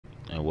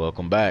And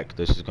welcome back.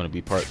 This is going to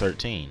be part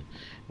 13.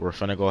 We're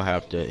finna go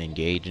have to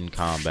engage in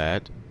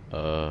combat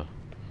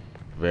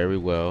very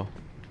well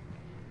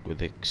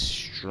with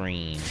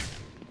extreme.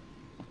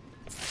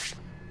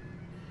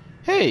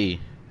 Hey,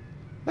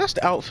 that's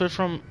the outfit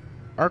from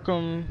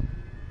Arkham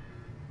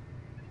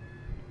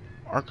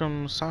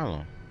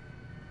Asylum.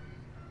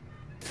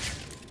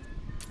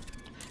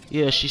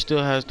 Yeah, she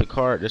still has the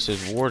card that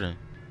says Warden.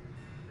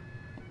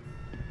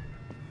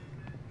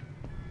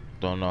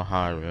 Don't know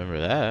how I remember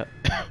that.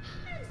 Sorry,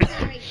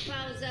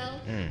 Bozo.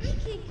 I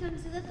can't come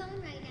to the phone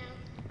right now.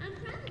 I'm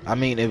probably I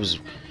mean, it was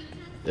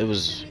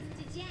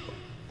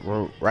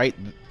right.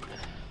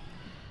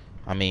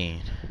 I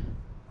mean,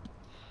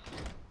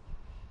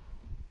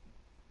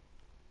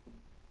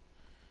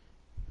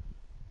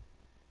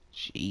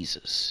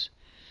 Jesus,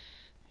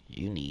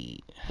 you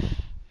need.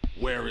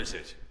 Where is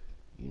it?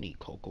 You need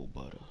cocoa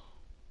butter.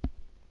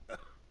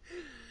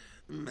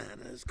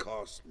 Manners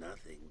cost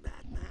nothing,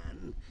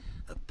 Batman.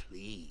 A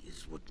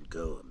please wouldn't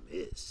go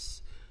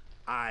amiss.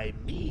 I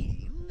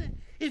mean,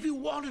 if you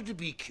wanted to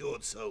be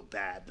cured so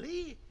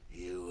badly,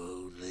 you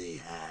only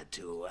had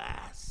to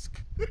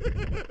ask.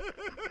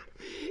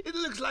 It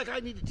looks like I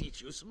need to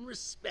teach you some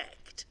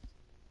respect.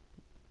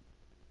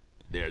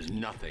 There's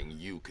nothing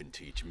you can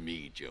teach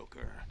me,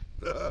 Joker.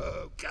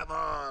 Oh, come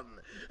on.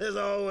 There's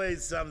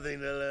always something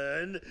to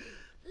learn.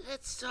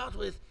 Let's start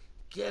with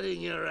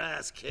getting your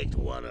ass kicked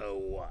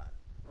 101.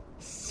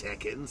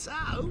 Seconds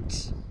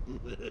out.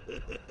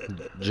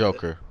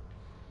 Joker.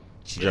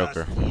 Just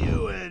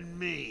you and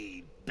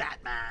me,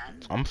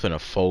 Batman. I'm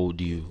finna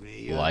fold you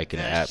like an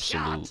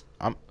absolute.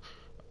 I'm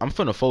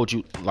finna fold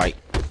you like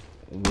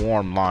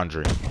warm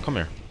laundry. Come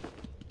here.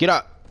 Get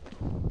up.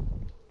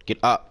 Get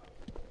up.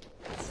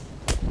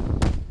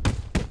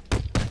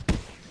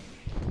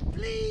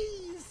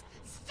 Please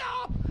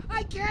stop.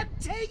 I can't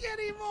take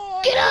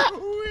anymore. Get up.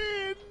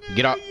 Win.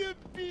 Get up.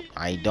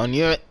 I ain't done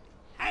yet.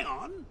 Hang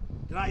on.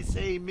 Did I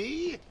say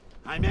me?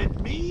 I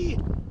meant me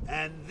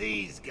and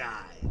these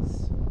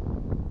guys.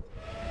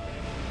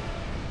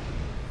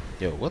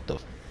 Yo, what the?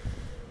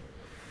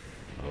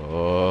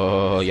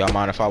 Oh, y'all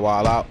mind if I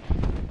wild out?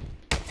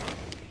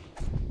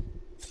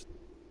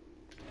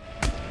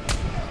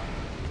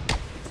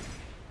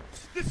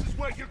 This is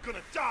where you're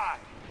gonna die!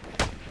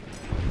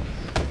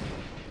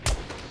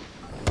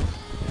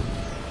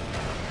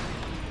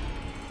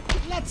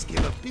 Let's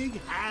give a big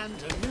hand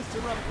to Mr.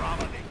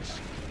 Abramovich.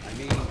 I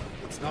mean,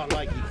 it's not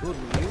like he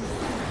couldn't use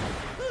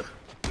it.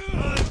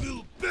 I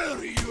will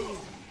bury you!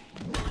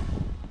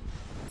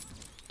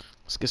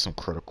 Let's get some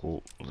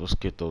critical. Let's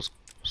get those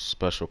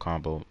special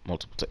combo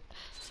multiple.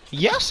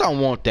 Yes, I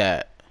want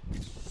that.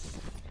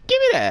 Give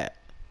me that.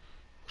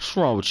 What's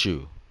wrong with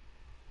you?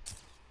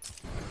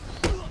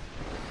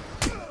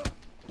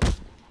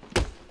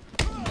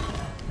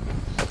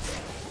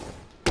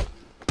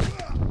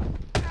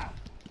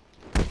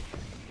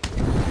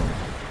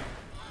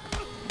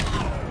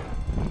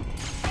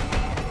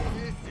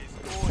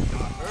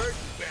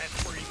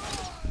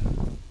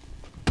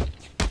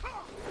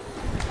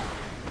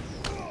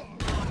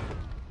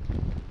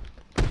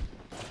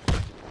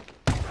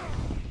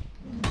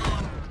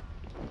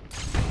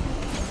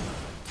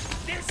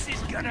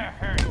 Gonna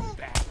hurt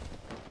bad.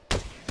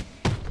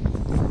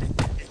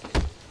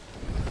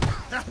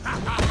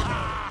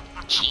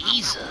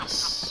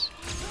 Jesus.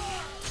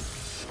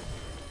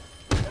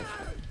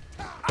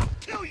 I'll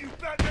kill you,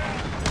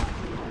 Batman.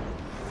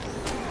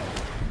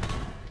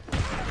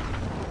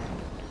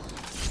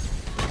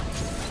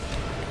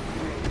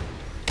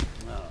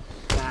 Oh,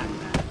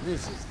 Batman,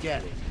 this is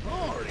getting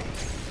boring.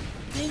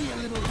 Maybe a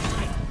little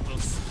fight will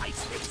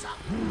spice things up.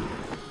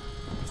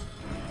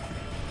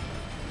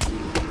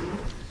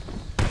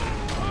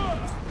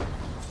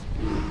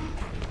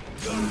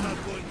 You're not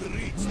going to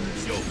reach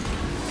the joke.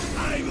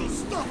 I will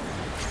stop.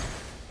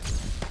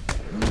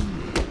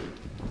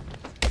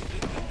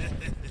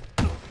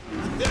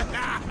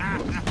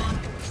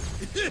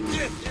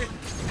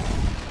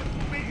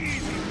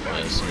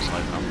 It seems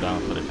like I'm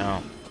down for the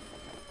count.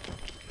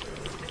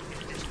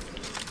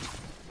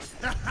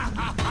 This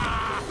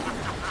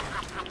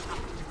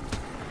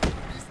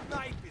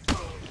knife is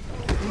going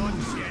through your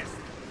chest.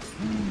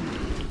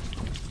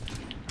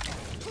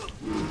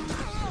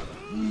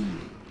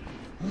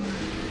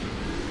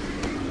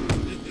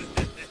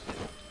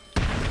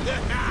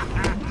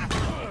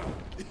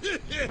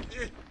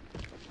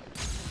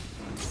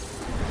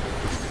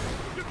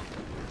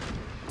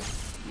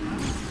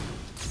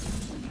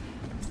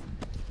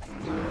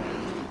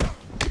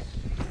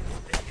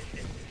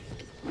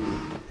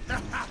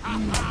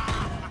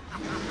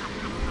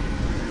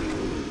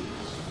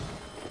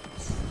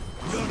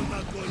 You're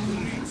not going to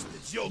reach the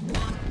joke.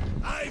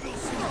 I will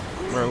stop.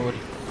 Bro, what?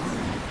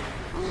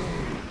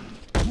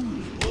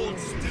 Hold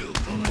still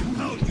while I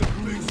pound your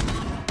face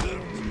with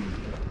dirt.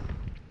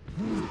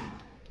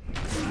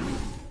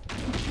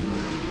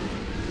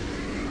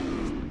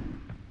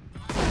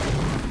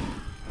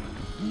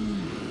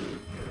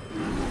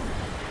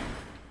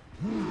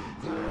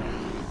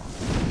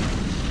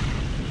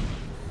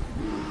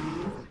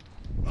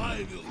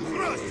 I will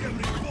crush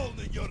every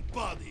bone in your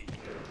body.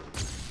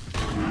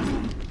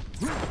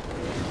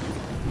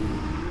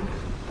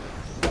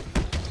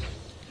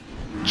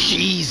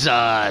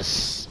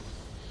 Jesus.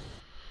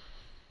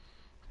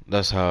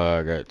 That's how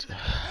I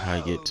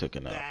get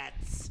taken out.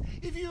 Bats.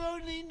 If you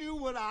only knew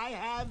what I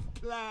have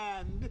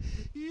planned,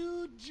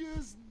 you'd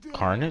just die.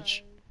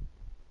 Carnage?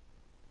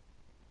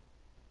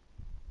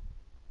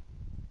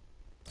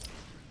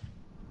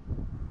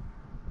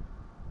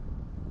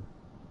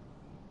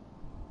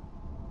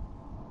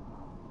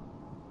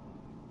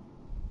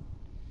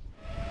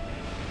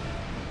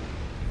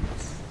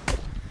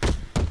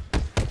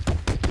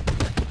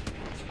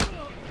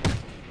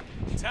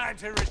 Time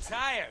to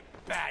retire,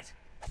 Bat.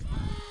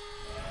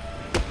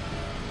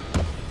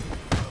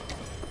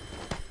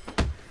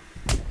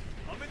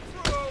 Coming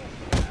through.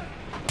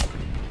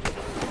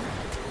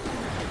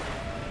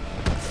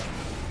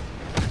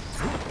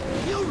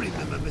 You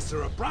remember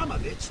Mr.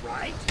 Abramovich,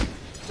 right?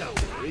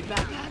 Don't worry,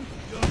 Batman.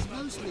 He's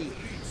mostly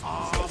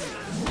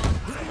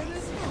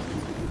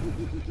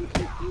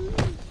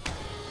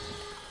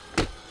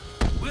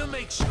We'll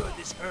make sure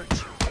this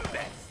hurts you,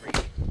 Bat Freak.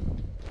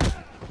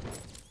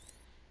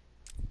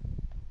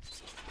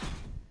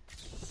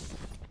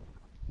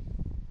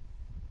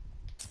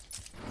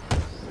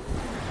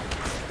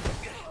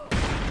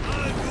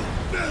 I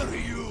will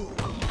bury you.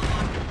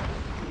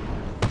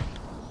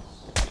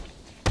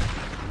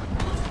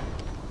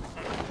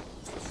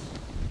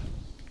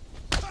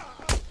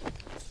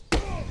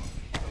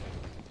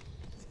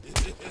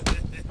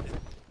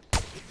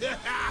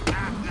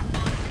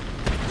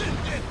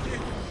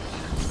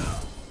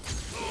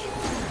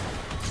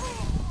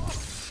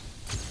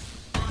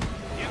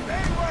 You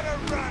may want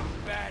to run,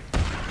 Bat.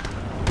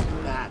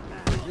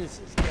 Batman. This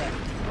is getting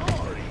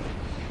boring.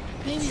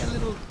 Maybe a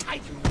little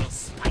Titan will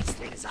spice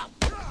things up.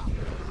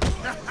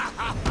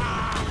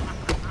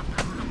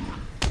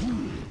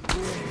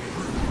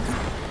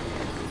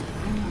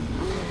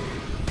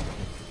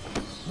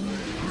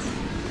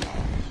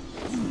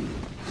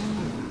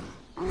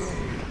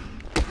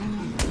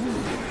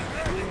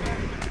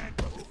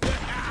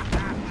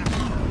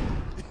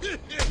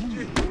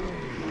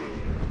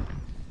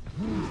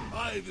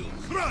 I will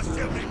crush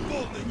every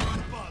bone in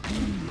your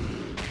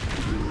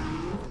body.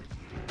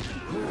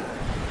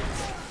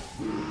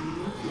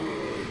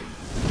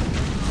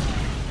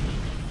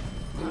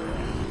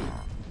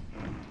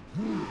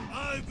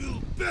 I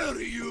will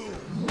bury you.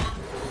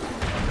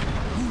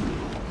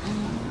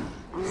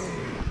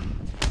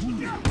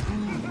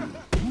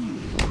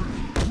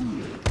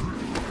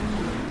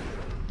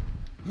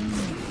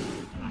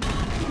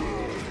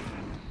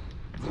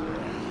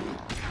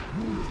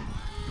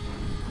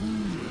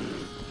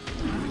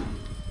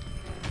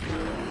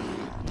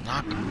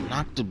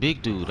 Knock the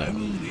big dude I out.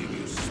 will leave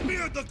you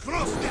smeared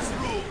across this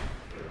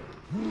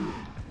room.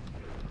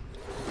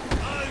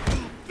 I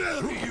will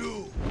bury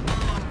you.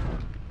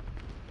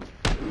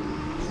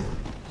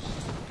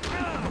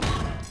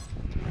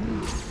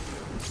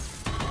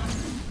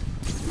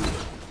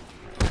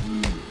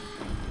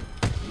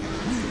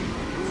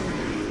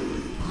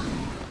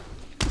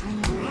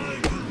 I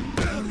will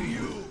bury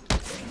you.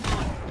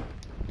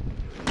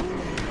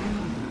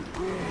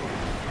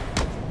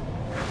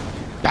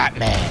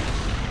 Batman.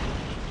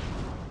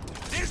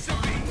 This'll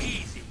be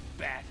easy,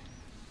 Bat.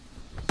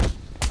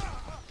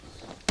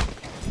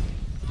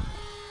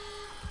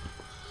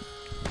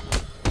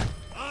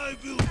 I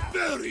will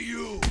bury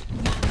you.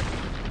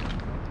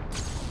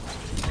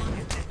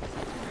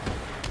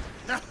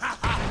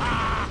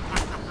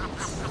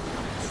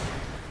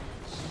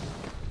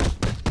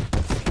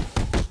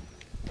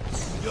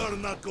 You're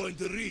not going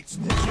to reach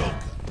the Joker.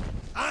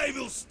 I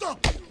will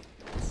stop you.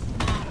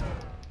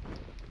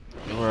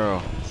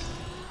 Well,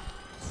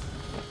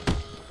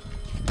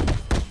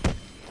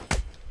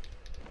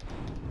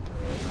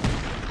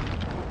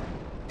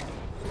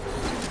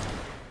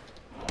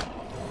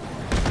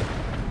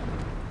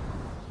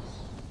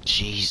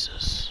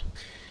 Jesus.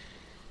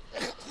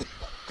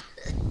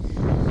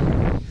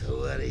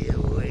 What are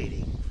you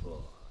waiting for?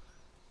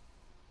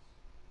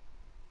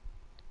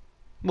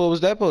 What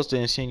was that supposed to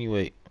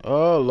insinuate?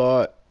 Oh,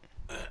 Lord.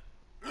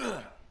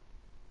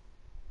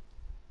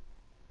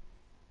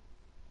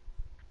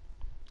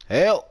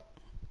 Help.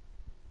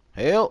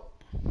 Help.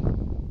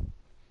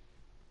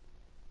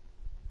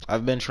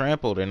 I've been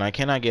trampled and I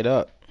cannot get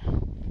up.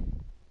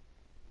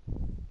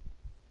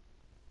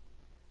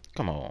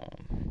 Come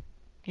on.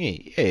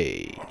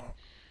 Hey.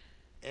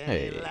 Any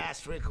Hey.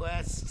 last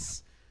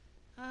requests?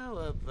 How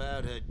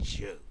about a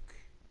joke?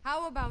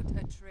 How about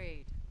a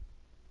trade?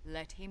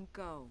 Let him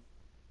go.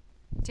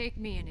 Take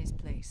me in his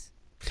place.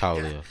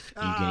 Talia,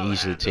 you can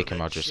easily take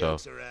him out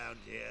yourself. Around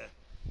here.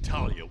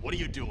 Talia, what are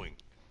you doing?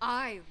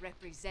 I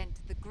represent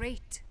the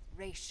great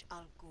Ra's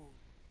al Ghul,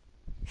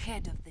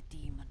 head of the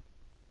demon,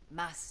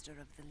 master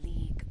of the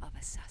League of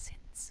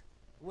Assassins.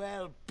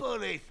 Well,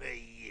 bully for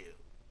you.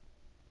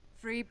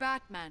 Free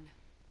Batman,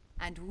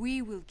 and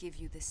we will give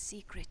you the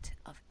secret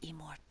of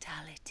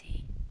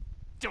immortality.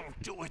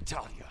 Don't do it,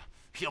 Talia.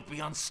 He'll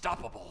be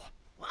unstoppable.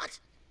 What?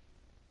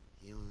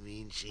 You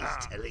mean she's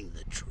telling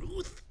the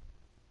truth?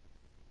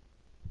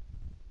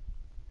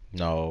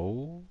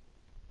 No.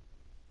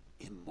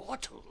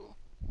 Immortal?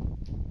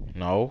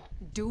 No.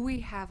 Do we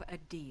have a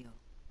deal?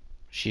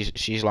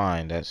 She's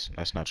lying. That's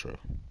not true.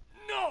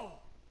 No!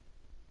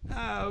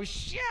 Oh,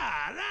 shut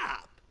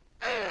up!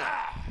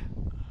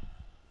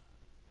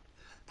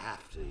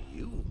 After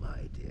you,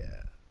 my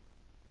dear.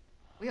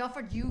 We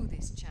offered you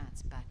this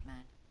chance,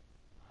 Batman.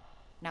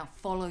 Now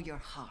follow your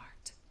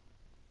heart.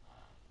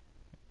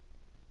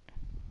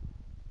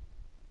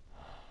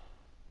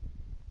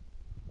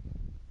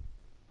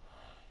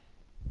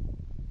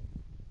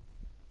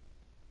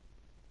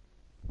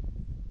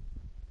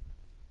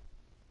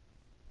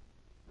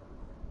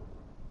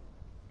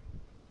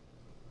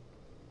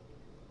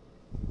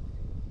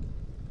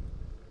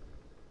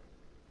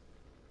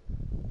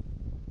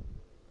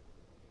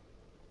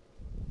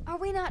 Are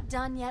we not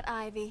done yet,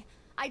 Ivy?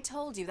 I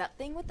told you that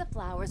thing with the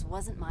flowers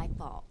wasn't my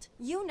fault.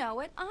 You know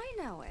it, I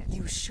know it.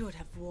 You should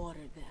have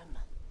watered them.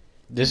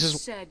 This You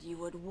is. said you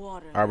would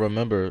water I them.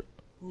 remember.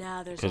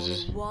 Now there's 'Cause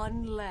only it's-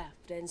 one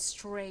left, and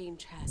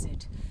Strange has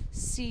it,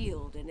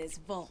 sealed in his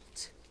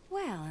vault.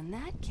 Well, in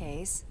that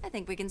case, I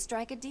think we can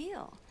strike a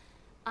deal.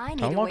 I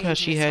need How a long way has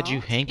into she his had you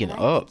vault, hanging and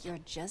I up? think you're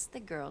just the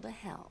girl to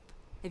help.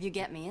 If you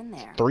get me in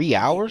there. 3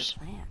 I'll leave hours? the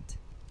plant.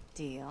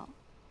 Deal?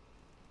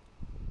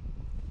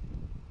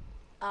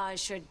 I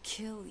should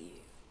kill you.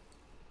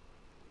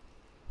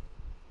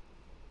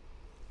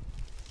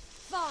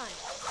 Fine.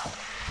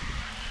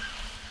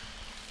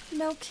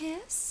 No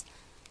kiss?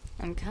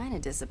 I'm kind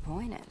of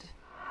disappointed.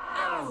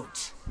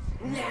 Out!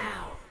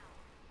 Now!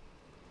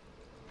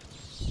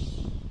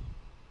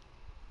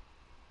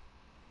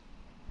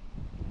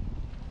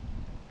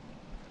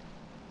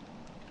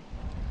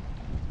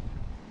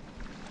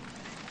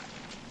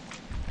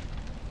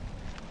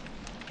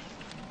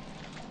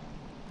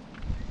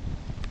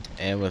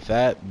 And with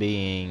that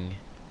being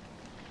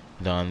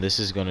done, this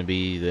is going to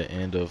be the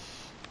end of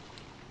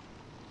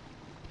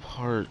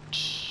part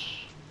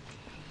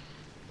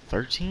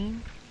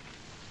 13?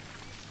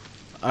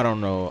 I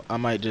don't know. I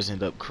might just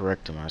end up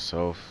correcting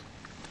myself.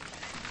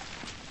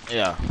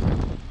 Yeah,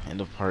 end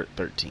of part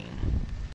 13.